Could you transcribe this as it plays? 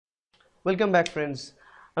Welcome back, friends.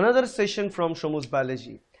 Another session from Shomu's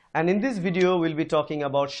biology, and in this video we'll be talking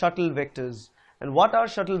about shuttle vectors and what are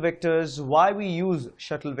shuttle vectors, why we use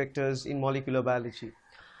shuttle vectors in molecular biology.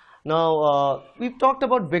 Now we've talked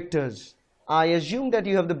about vectors. I assume that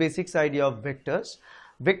you have the basics idea of vectors.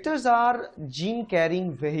 Vectors are gene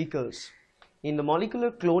carrying vehicles. In the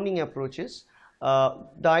molecular cloning approaches,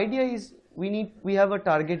 the idea is we have a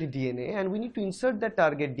target DNA and we need to insert that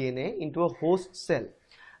target DNA into a host cell.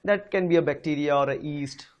 That can be a bacteria or a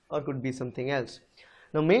yeast or could be something else.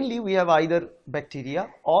 Now mainly we have either bacteria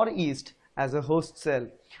or yeast as a host cell.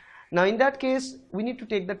 Now in that case we need to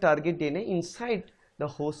take the target DNA inside the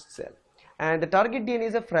host cell, and the target DNA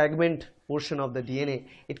is a fragment portion of the DNA.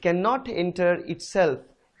 It cannot enter itself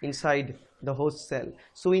inside the host cell,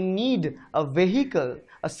 so we need a vehicle,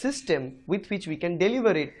 a system with which we can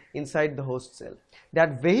deliver it inside the host cell.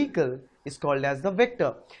 That vehicle is called as the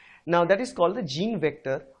vector. Now that is called the gene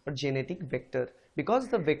vector or genetic vector, because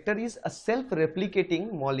the vector is a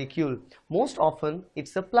self-replicating molecule. Most often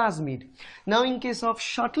it's a plasmid. Now in case of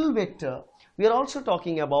shuttle vector, we are also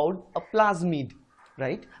talking about a plasmid,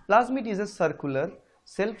 right? Plasmid is a circular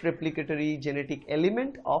self-replicatory genetic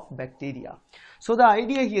element of bacteria. So the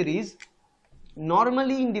idea here is,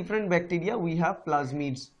 normally in different bacteria we have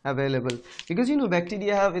plasmids available, because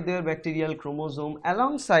bacteria have their bacterial chromosome,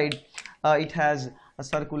 alongside it has a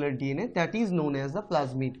circular DNA that is known as the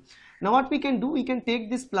plasmid. Now what we can do, we can take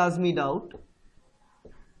this plasmid out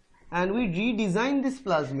and we redesign this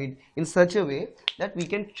plasmid in such a way that we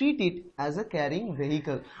can treat it as a carrying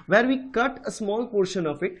vehicle, where we cut a small portion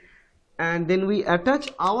of it and then we attach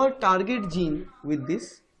our target gene with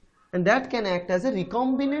this, and that can act as a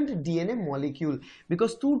recombinant DNA molecule,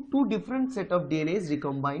 because two different set of DNAs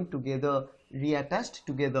recombined together, reattached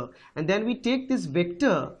together, and then we take this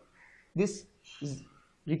vector, this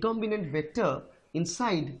recombinant vector,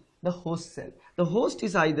 inside the host cell. The host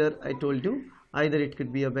is either, I told you, either it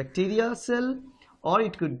could be a bacteria cell or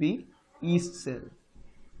it could be yeast cell.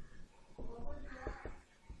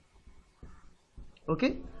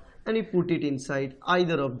 Okay, and we put it inside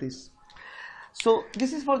either of this. So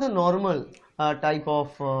this is for the normal type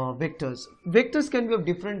of vectors. Vectors can be of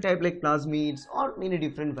different type, like plasmids or many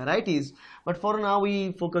different varieties, but for now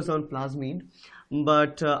we focus on plasmid.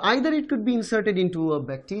 But either it could be inserted into a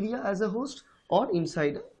bacteria as a host or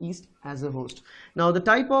inside yeast as a host. Now the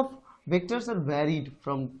type of vectors are varied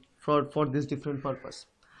for this different purpose.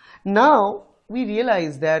 Now we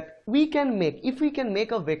realize that if we can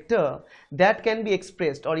make a vector that can be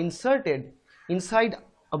expressed or inserted inside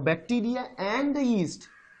a bacteria and the yeast,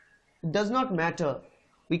 it does not matter.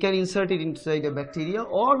 We can insert it inside a bacteria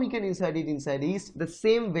or we can insert it inside yeast. The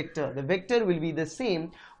same vector, the vector will be the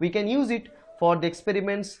same. We can use it for the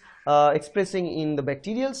experiments expressing in the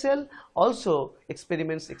bacterial cell, also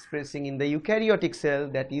experiments expressing in the eukaryotic cell,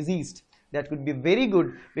 that is yeast. That could be very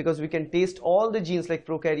good, because we can taste all the genes like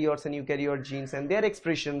prokaryotes and eukaryote genes and their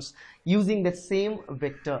expressions using the same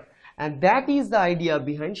vector. And that is the idea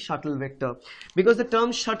behind shuttle vector, because the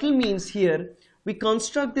term shuttle means here we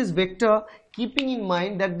construct this vector keeping in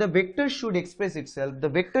mind that the vector should express itself, the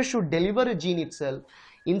vector should deliver a gene itself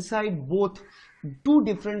inside both two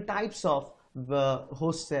different types of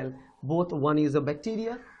host cell. Both, one is a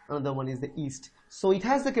bacteria, another one is the yeast. So it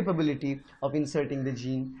has the capability of inserting the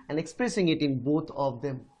gene and expressing it in both of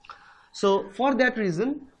them. So for that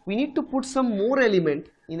reason we need to put some more element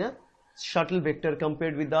in a shuttle vector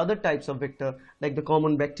compared with the other types of vector, like the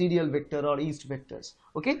common bacterial vector or yeast vectors.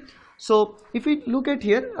 Okay, so if we look at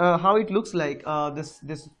here how it looks like,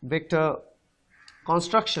 this vector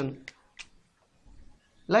construction,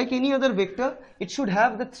 like any other vector, it should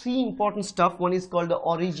have the three important stuff. One is called the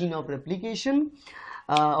origin of replication,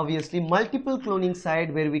 obviously multiple cloning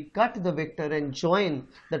site where we cut the vector and join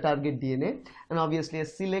the target DNA, and obviously a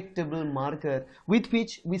selectable marker with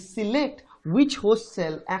which we select which host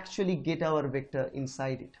cell actually get our vector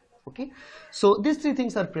inside it. Okay, so these three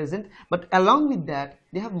things are present, but along with that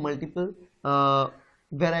they have multiple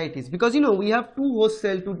varieties, because we have two host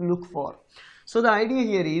cell to look for. So the idea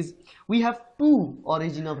here is we have two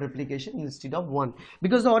origin of replication instead of one,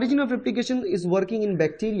 because the origin of replication is working in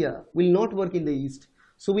bacteria, will not work in the yeast.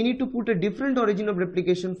 So we need to put a different origin of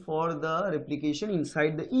replication for the replication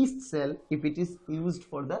inside the yeast cell if it is used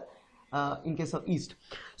for the in case of yeast.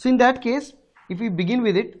 So in that case, if we begin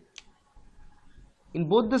with it, in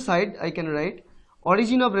both the side I can write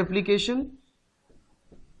origin of replication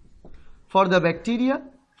for the bacteria,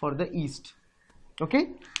 for the yeast.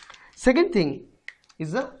 Okay. Second thing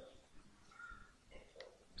is the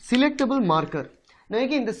selectable marker. Now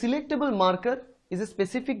again, the selectable marker is a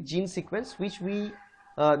specific gene sequence which we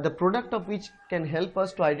the product of which can help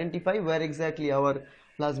us to identify where exactly our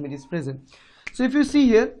plasmid is present. So if you see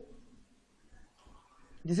here,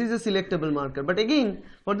 this is a selectable marker, but again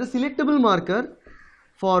for the selectable marker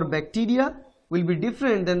for bacteria will be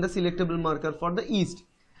different than the selectable marker for the yeast.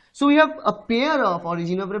 So we have a pair of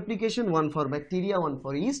origin of replication, one for bacteria, one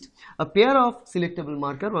for yeast, a pair of selectable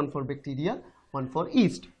marker, one for bacteria, one for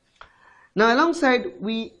yeast. Now alongside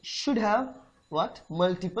we should have what?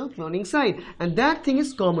 Multiple cloning site, and that thing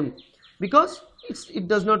is common because it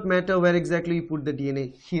does not matter where exactly you put the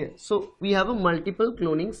DNA here. So we have a multiple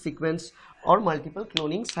cloning sequence or multiple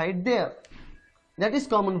cloning site there. That is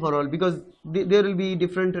common for all because there will be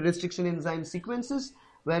different restriction enzyme sequences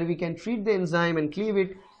where we can treat the enzyme and cleave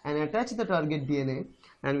it and attach the target DNA,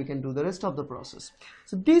 and we can do the rest of the process.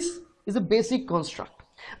 So this is a basic construct,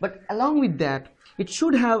 but along with that it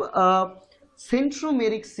should have a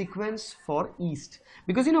centromeric sequence for yeast,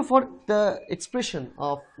 because for the expression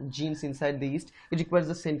of genes inside the yeast it requires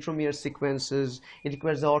the centromere sequences, it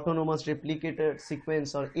requires the autonomous replicator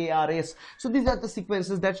sequence or ARS. So these are the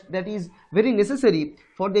sequences that is very necessary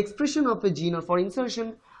for the expression of a gene or for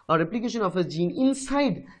insertion or replication of a gene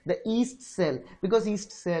inside the yeast cell, because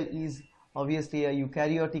yeast cell is obviously a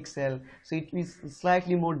eukaryotic cell, so it is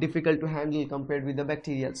slightly more difficult to handle compared with the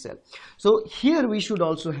bacterial cell. So here we should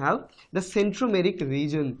also have the centromeric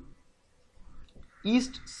region.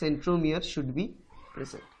 Yeast centromere should be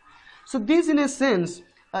present. So this in a sense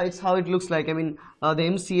it's how it looks like. I mean the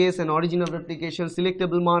MCS and origin of replication,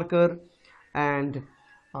 selectable marker, and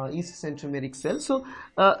yeast centromeric cell. So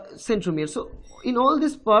centromere. So in all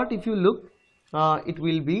this part if you look, it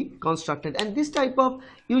will be constructed, and this type of,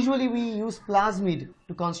 usually we use plasmid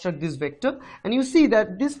to construct this vector, and you see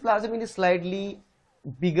that this plasmid is slightly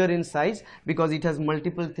bigger in size because it has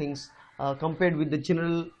multiple things compared with the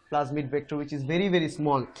general plasmid vector, which is very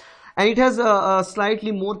small, and it has a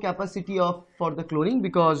slightly more capacity for the cloning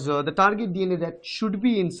because the target DNA that should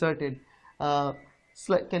be inserted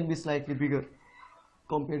can be slightly bigger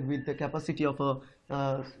compared with the capacity of a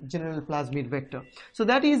general plasmid vector. So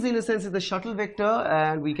that is in a sense the shuttle vector,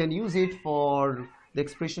 and we can use it for the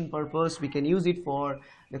expression purpose, we can use it for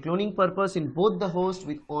the cloning purpose in both the host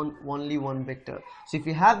with only one vector. So if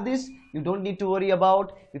you have this, you don't need to worry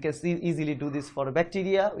about, you can easily do this for a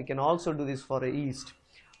bacteria, we can also do this for a yeast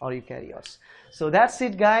or eukaryotes. So that's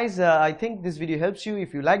it guys. I think this video helps you.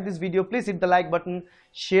 If you like this video, please hit the like button,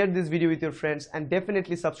 share this video with your friends, and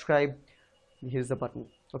definitely subscribe. Here's the button,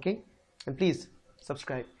 okay? And please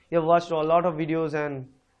subscribe. You have watched a lot of videos and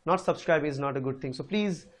not subscribe is not a good thing, so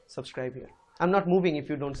please subscribe here. I'm not moving if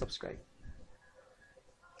you don't subscribe.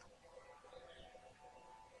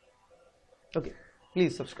 Okay,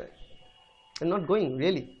 please subscribe. I'm not going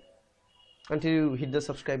really until you hit the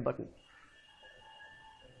subscribe button.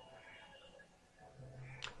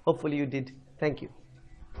 Hopefully you did. Thank you.